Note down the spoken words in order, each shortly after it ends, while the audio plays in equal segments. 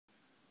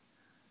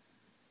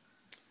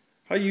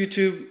Hi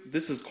YouTube,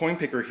 this is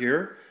Coinpicker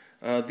here.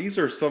 These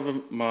are some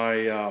of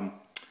my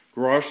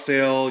garage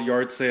sale,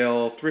 yard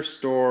sale, thrift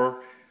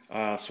store,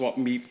 swap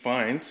meet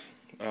finds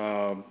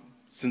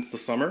since the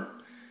summer.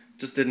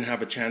 Just didn't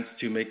have a chance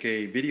to make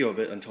a video of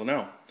it until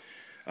now.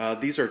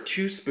 These are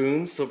two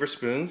spoons, silver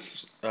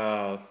spoons,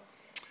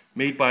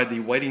 made by the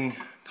Whiting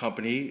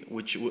company,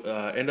 which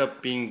end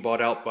up being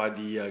bought out by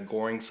the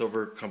Goring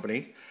Silver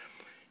company.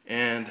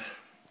 And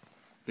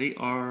they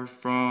are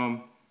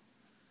from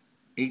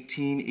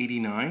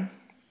 1889,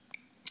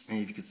 and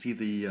you can see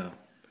the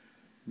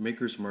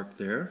maker's mark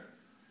there,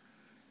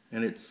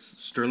 and it's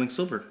sterling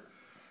silver.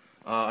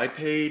 I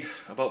paid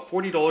about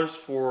 $40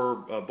 for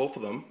both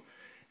of them,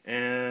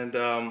 and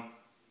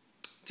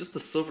just the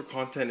silver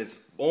content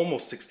is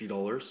almost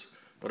 $60,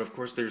 but of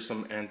course there's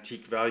some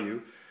antique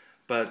value.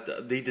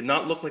 But they did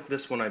not look like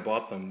this when I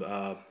bought them.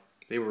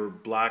 They were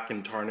black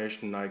and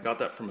tarnished, and I got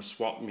that from a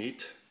swap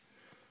meet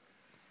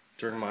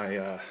during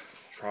my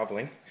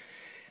traveling.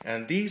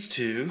 And these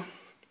two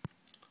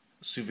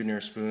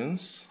Souvenir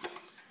spoons,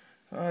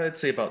 I'd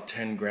say about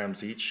 10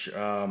 grams each,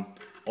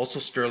 also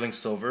sterling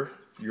silver,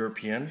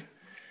 European.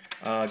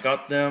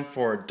 Got them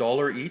for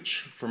 $1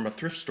 each from a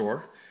thrift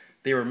store.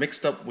 They were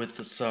mixed up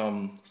with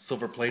some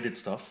silver plated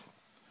stuff.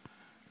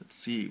 Let's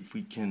see if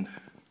we can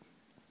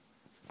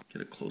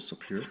get a close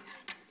up here.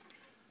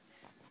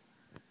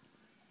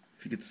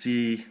 If you could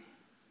see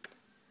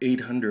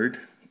 800,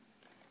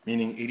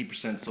 meaning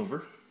 80%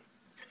 silver.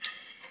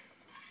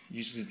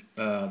 Usually,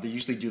 they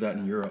usually do that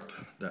in Europe,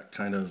 that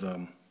kind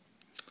of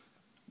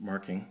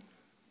marking.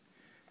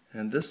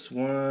 And this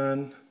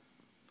one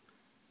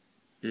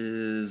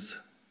is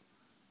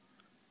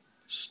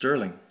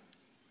sterling.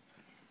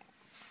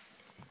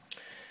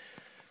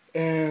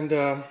 And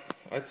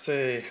I'd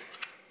say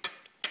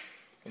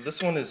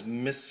this one is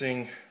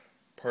missing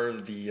part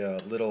of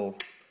the little,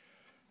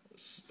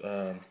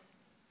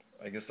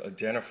 I guess,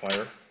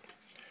 identifier.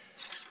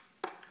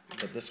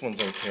 But this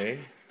one's okay.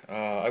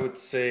 I would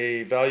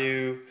say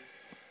value,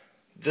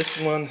 this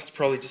one is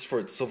probably just for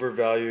its silver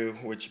value,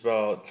 which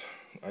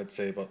I'd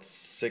say about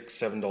 $6,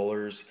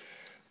 $7.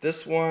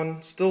 This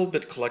one, still a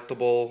bit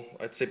collectible,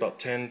 I'd say about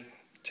 $10,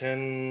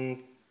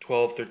 $12,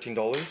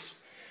 $13.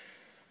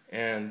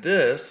 And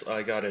this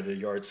I got at a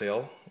yard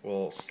sale,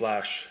 well,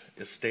 slash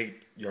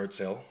estate yard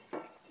sale.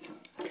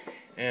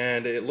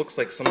 And it looks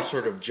like some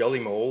sort of jelly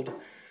mold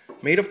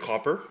made of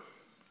copper.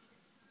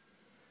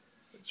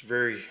 It's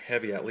very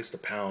heavy, at least a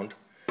pound.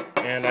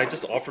 And I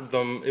just offered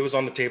them, it was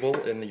on the table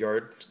in the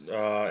yard,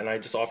 and I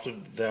just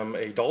offered them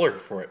 $1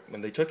 for it,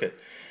 and they took it.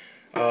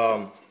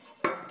 Now,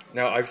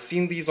 I've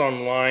seen these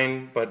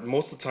online, but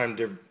most of the time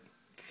they're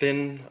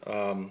thin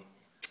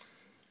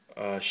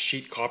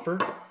sheet copper.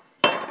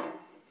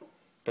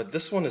 But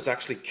this one is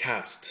actually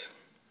cast.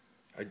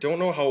 I don't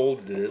know how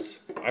old it is.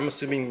 I'm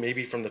assuming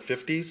maybe from the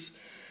 50s.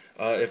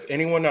 If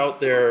anyone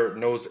out there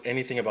knows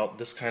anything about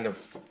this kind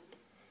of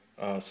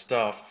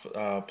stuff,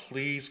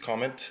 please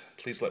comment,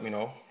 please let me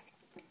know.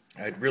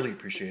 I'd really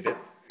appreciate it.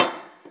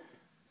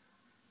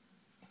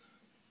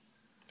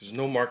 There's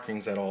no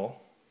markings at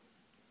all.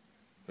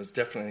 It's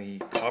definitely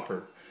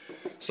copper.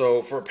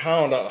 So for a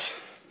pound of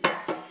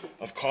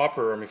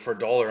copper, I mean for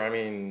 $1, I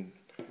mean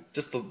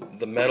just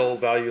the metal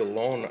value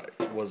alone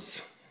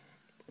was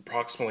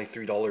approximately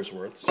 $3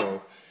 worth, so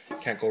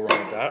can't go wrong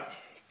with that.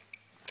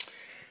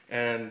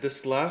 And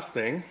this last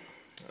thing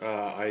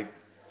I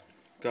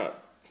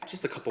got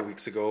just a couple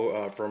weeks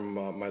ago from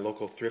my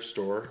local thrift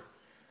store.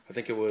 I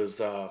think it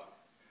was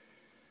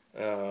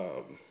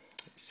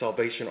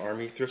Salvation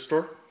Army thrift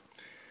store.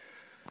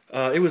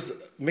 It was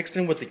mixed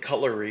in with the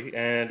cutlery,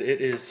 and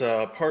it is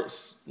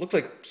looks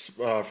like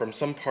from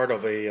some part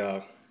of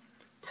a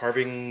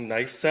carving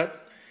knife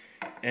set.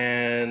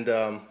 And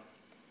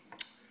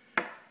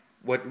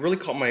what really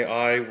caught my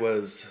eye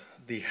was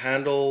the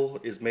handle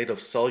is made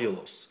of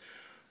cellulose,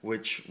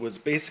 which was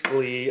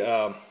basically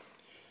I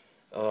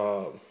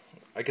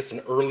guess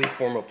an early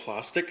form of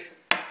plastic.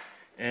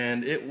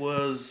 And it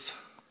was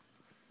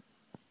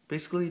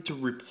basically to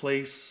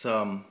replace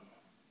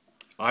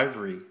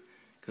ivory,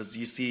 because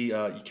you see,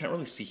 you can't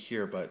really see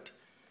here, but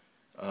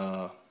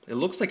it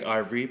looks like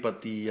ivory, but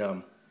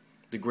the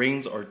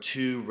grains are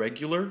too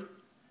regular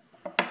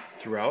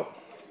throughout.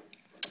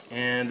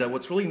 And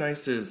what's really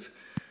nice is,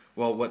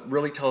 well, what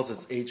really tells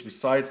its age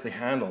besides the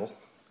handle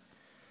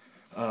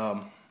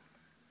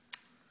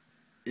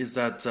is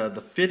that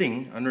the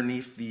fitting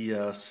underneath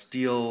the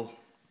steel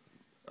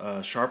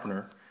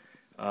sharpener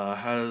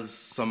has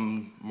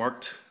some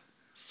marked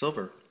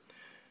silver.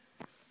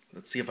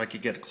 Let's see if I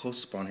could get a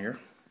close-up on here.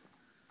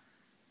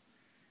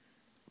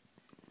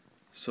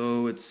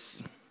 So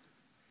it's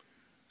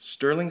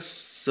sterling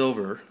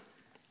silver.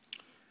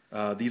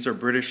 These are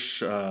British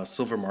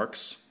silver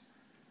marks,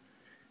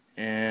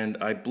 and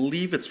I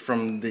believe it's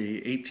from the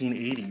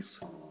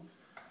 1880s,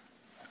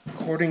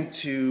 according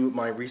to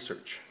my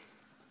research.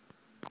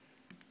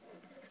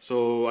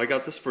 So I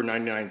got this for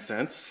 99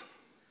 cents.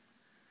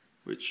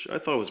 Which I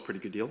thought was a pretty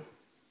good deal.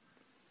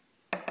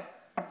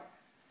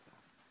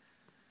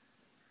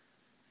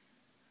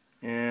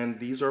 And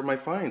these are my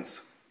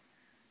finds.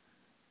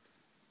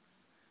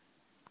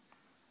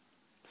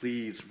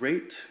 Please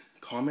rate,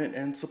 comment,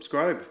 and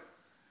subscribe.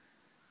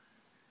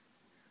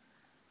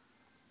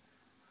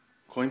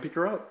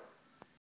 Coinpicker out.